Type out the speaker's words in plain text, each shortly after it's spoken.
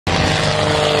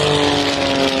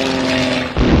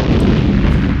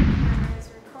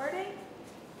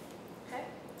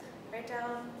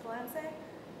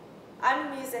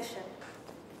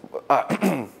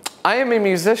I am a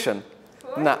musician.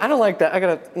 No, I don't like that. I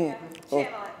gotta. Channel it.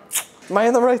 Am I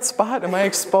in the right spot? Am I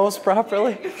exposed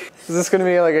properly? Is this gonna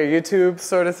be like a YouTube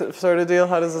sort of deal?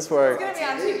 How does this work? It's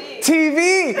gonna be on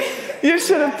TV. TV! You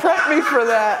should have prepped me for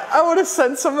that. I would have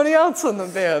sent somebody else in the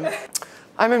band.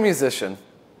 I'm a musician.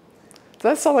 Does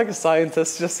that sound like a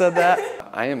scientist just said that?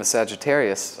 I am a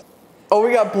Sagittarius. Oh,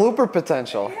 we got blooper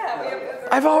potential. Yeah, we have.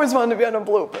 I've always wanted to be on a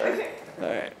blooper. All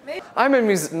right. I'm a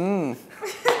musician.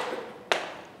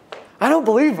 I don't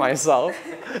believe myself.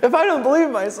 If I don't believe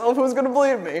myself, who's gonna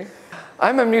believe me?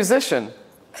 I'm a musician.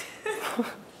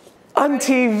 On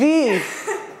TV.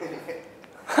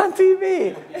 On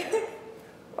TV.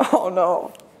 Oh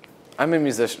no. I'm a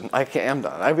musician. I'm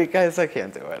done. Guys, I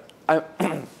can't do it.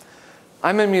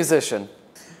 I'm a musician.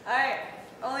 All right,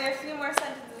 only a few more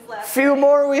sentences left. Few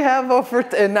more we have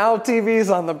and now TV's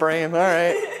on the brain. All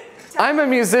right. I'm a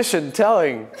musician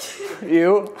telling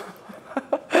you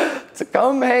to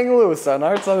come hang loose on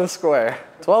Arts on the Square.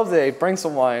 12 to 8, bring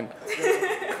some wine.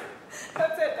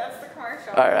 That's it, that's the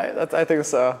commercial. All right, I think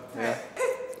so, yeah.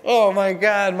 Oh my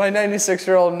God, my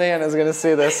 96-year-old Nan is gonna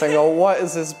see this and go, what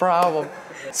is this problem?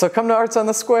 So come to Arts on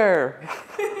the Square.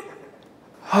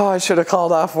 Oh, I should have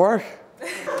called off work.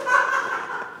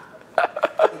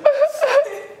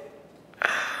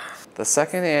 The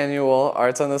second annual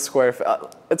Arts on the Square.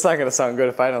 It's not gonna sound good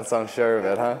if I don't sound sure of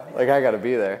it, huh? Like I gotta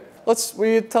be there. Will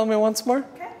you tell me once more?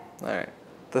 Okay. All right.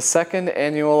 The second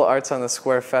annual Arts on the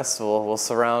Square festival will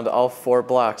surround all 4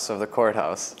 blocks of the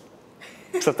courthouse.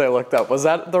 Except they looked up. Was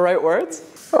that the right words?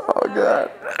 Oh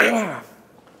God.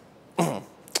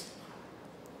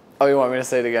 Oh, you want me to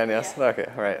say it again? Yes. Yeah. Okay.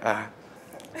 All right.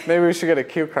 Maybe we should get a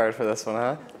cue card for this one, huh?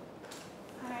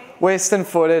 All right. Wasting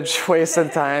footage, wasting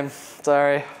time.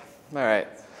 Sorry. All right.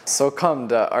 So come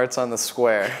to Arts on the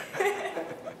Square.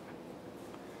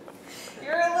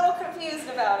 You're a little confused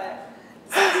about it.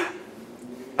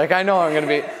 Like I know I'm gonna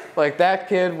be like that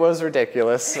kid was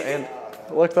ridiculous and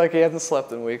looked like he hadn't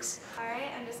slept in weeks. All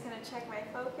right, I'm just gonna check my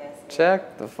focus.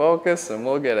 Check the focus and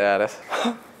we'll get at it.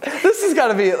 This has got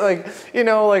to be like, you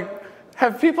know, like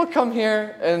have people come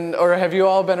here or have you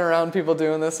all been around people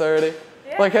doing this already?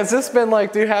 Yeah. Like has this been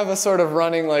like, do you have a sort of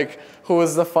running like who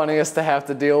was the funniest to have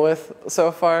to deal with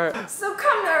so far? So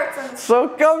come to Arts on the Square. So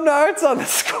come to Arts on the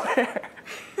Square.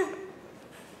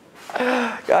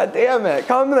 God damn it,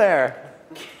 come there.